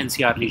worsens in the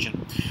NCR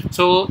region.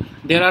 So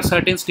there are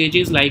certain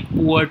stages like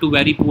poor to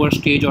very poor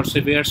stage or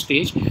severe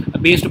stage.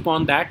 Based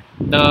upon that,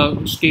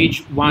 the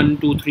stage 1,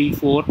 2, 3,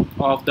 4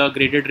 of the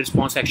Graded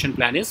Response Action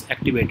Plan is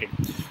activated.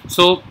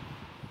 So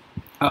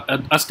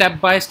a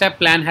step-by-step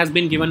plan has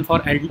been given for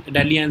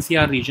Delhi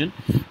NCR region,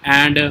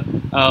 and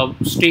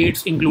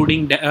states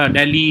including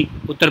Delhi,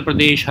 Uttar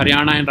Pradesh,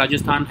 Haryana and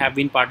Rajasthan have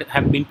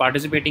been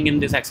participating in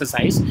this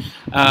exercise,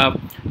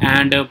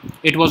 and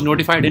it was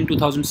notified in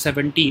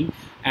 2017,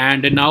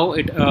 and now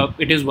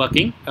it is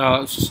working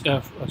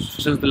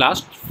since the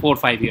last 4 or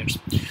 5 years.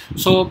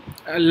 So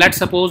let's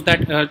suppose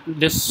that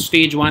this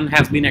stage 1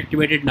 has been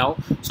activated now.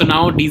 So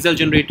now diesel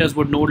generators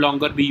would no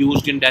longer be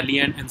used in Delhi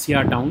and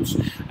NCR towns.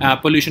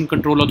 Pollution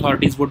control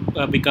authorities would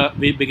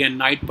begin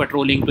night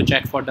patrolling to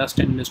check for dust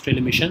and industrial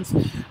emissions.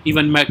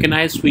 Even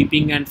mechanized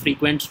sweeping and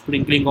frequent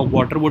sprinkling of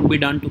water would be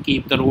done to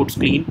keep the roads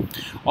clean.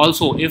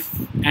 Also, if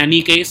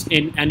any case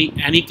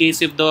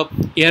if the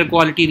air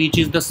quality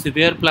reaches the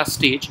severe plus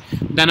stage,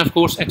 then of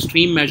course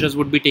extreme measures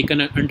would be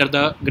taken under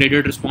the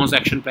graded response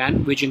action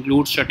plan, which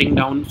includes shutting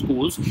down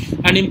schools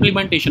and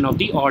implementation of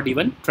the odd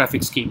even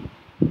traffic scheme.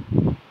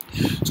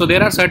 So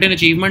there are certain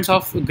achievements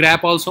of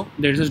GRAP also.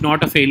 This is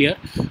not a failure.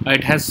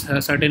 It has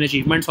certain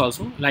achievements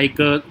also, like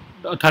a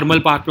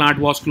thermal power plant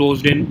was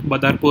closed in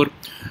Badarpur.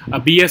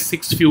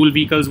 BS6 fuel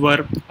vehicles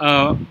were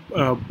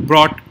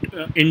brought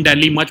in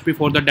Delhi much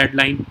before the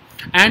deadline,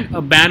 and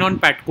a ban on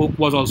pet coke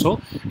was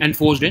also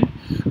enforced in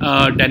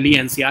Delhi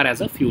NCR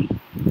as a fuel.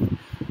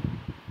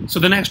 So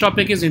the next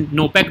topic is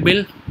NOPEC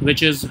bill,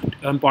 which is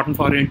important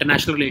for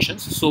international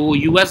relations. So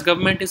US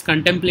government is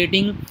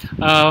contemplating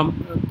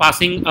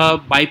passing a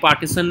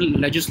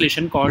bipartisan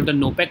legislation called the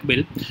NOPEC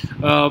bill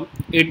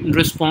in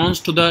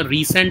response to the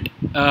recent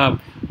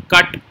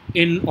cut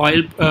in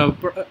oil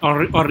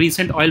or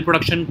recent oil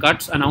production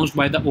cuts announced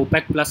by the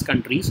OPEC plus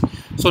countries.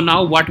 So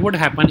now what would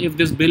happen if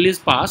this bill is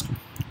passed?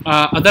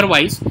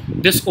 Otherwise,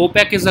 this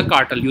OPEC is a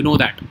cartel, you know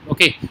that.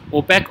 Okay,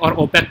 OPEC or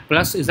OPEC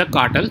plus is a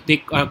cartel. They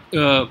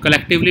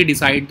collectively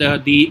decide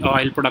the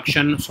oil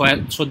production,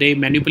 so they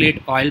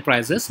manipulate oil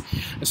prices.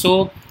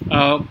 So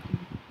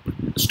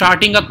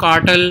starting a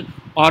cartel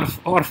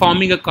or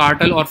forming a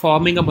cartel or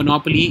forming a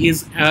monopoly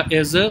is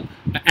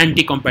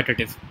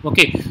anti-competitive.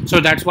 Okay,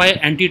 so that's why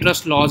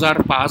antitrust laws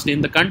are passed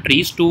in the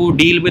countries to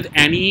deal with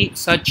any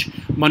such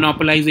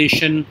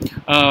monopolization,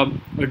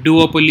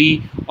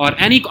 duopoly, or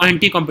any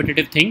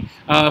anti-competitive thing.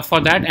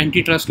 For that,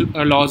 antitrust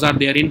laws are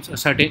there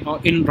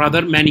in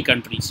rather many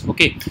countries.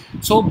 Okay,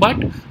 so but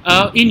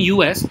in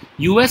US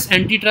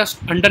antitrust,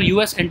 under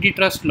US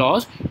antitrust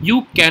laws,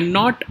 you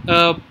cannot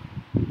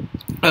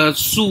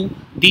sue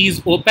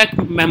these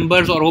OPEC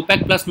members or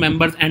OPEC plus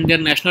members and their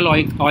national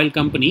oil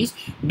companies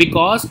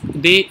because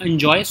they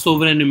enjoy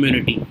sovereign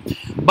immunity.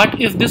 But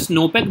if this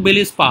NOPEC bill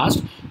is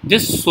passed,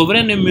 this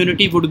sovereign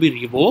immunity would be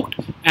revoked,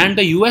 and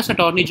the US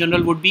Attorney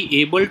General would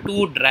be able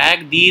to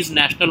drag these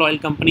national oil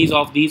companies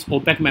of these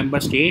OPEC member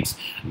states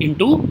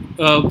into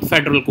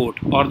federal court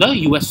or the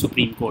US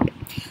Supreme Court.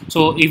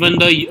 So even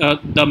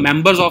the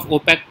members of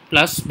OPEC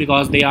plus,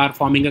 because they are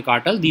forming a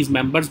cartel, these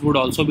members could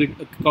also be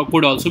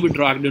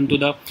dragged into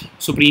the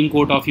Supreme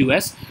Court of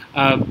US,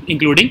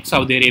 including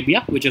Saudi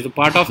Arabia, which is a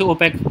part of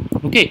OPEC.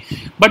 Okay,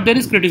 but there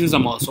is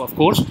criticism also, of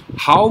course.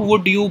 How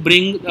would you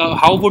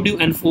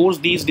enforce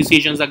these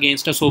decisions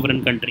against a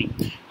sovereign country?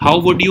 How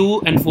would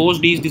you enforce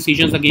these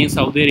decisions against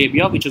Saudi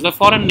Arabia, which is a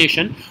foreign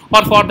nation,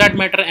 or for that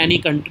matter any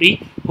country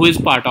who is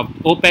part of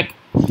OPEC?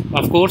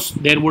 Of course,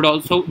 there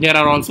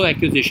are also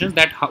accusations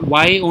that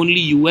why only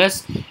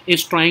US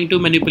is trying to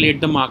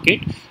manipulate the market.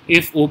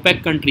 If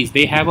OPEC countries,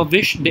 they have a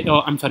wish, they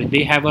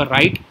have a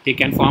right, they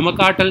can form a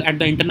cartel at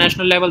the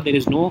international level. There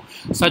is no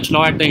such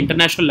law at the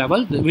international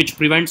level which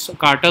prevents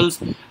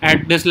cartels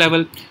at this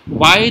level.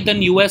 Why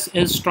then US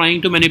is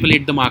trying to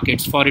manipulate the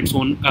markets for its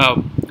own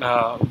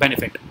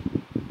benefit?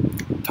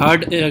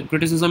 Third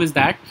criticism is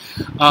that,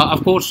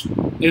 of course,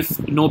 if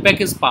NOPEC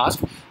is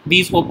passed,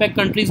 these OPEC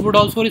countries would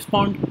also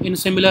respond in a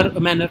similar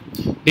manner.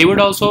 They would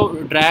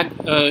also drag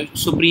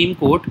Supreme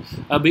Court.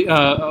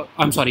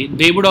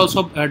 They would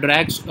also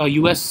drag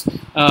US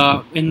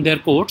in their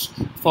courts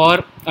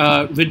for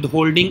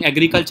withholding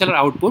agricultural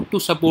output to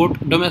support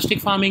domestic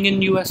farming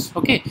in US.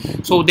 Okay,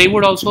 so they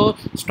would also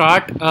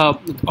start.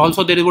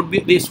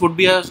 This would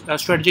be a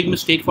strategic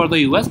mistake for the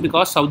US,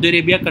 because Saudi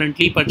Arabia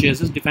currently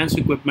purchases defense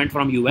equipment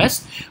from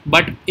US.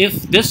 But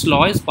if this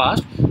law is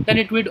passed, then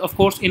it would of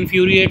course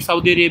infuriate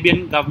Saudi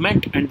Arabian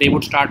government, and they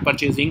would start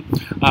purchasing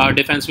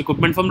defense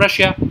equipment from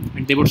Russia,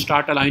 and they would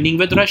start aligning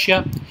with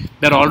Russia.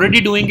 They're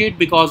already doing it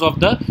because of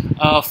the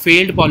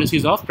failed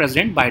policies of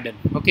President Biden.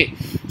 Okay,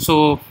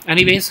 so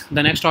anyways,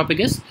 the next topic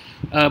is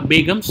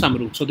Begum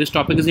Samru. So this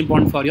topic is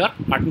important for your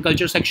art and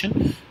culture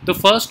section. The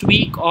first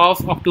week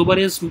of October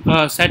is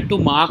set to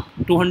mark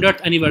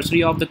 200th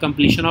anniversary of the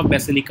completion of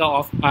Basilica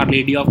of Our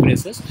Lady of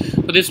Graces.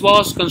 So this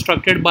was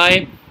constructed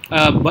by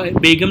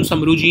Begum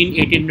Samru ji in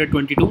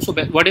 1822. So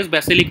what is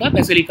Basilica?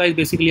 Basilica is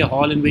basically a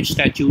hall in which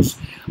statues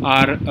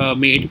are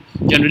made.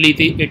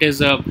 Generally, it is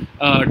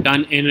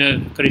done in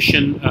a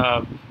Christian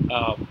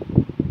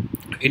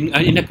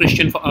in a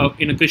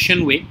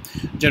Christian way.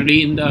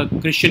 Generally, in the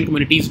Christian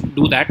communities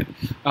do that.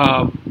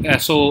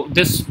 So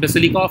this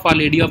Basilica of Our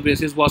Lady of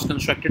Graces was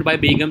constructed by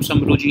Begum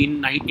Samru ji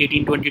in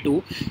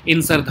 1822 in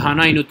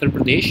Sardhana in Uttar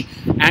Pradesh,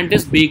 and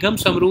this Begum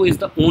Samru is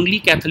the only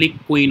Catholic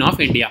queen of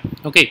India.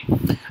 Okay,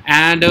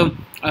 and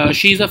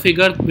she is a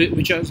figure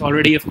which is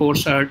already, of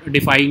course,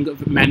 defying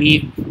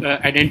many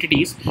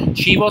identities.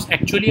 She was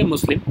actually a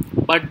Muslim,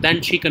 but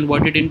then she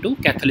converted into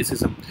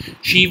Catholicism.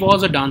 She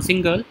was a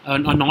dancing girl, a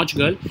Nautch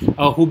girl,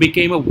 who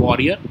became a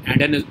warrior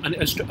and an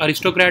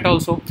aristocrat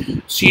also.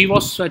 She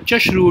was such a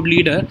shrewd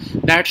leader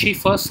that she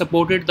first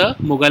supported the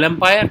Mughal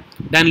Empire.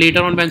 Then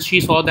later on, when she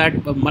saw that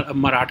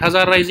Marathas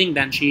are rising,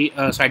 then she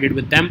sided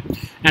with them.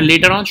 And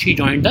later on, she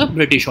joined the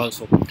British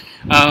also.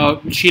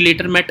 She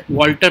later met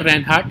Walter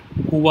Reinhardt,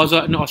 who was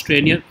an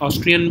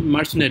Austrian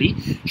mercenary.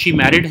 She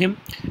married him,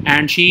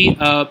 and she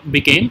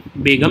became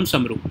Begum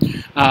Samru.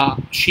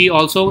 She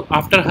also,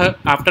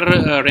 after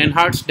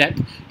Reinhardt's death,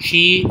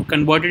 she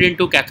converted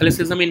into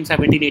Catholicism in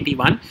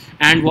 1781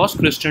 and was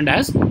christened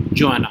as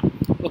Joanna.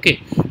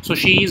 Okay, so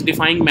she is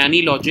defying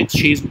many logics.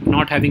 She is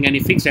not having any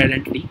fixed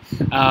identity.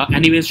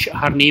 Anyways,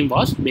 her name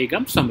was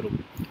Begum Samru.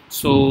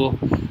 So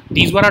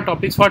these were our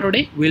topics for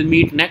today. We'll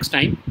meet next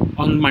time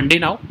on Monday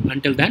now.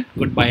 Until then,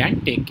 goodbye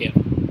and take care.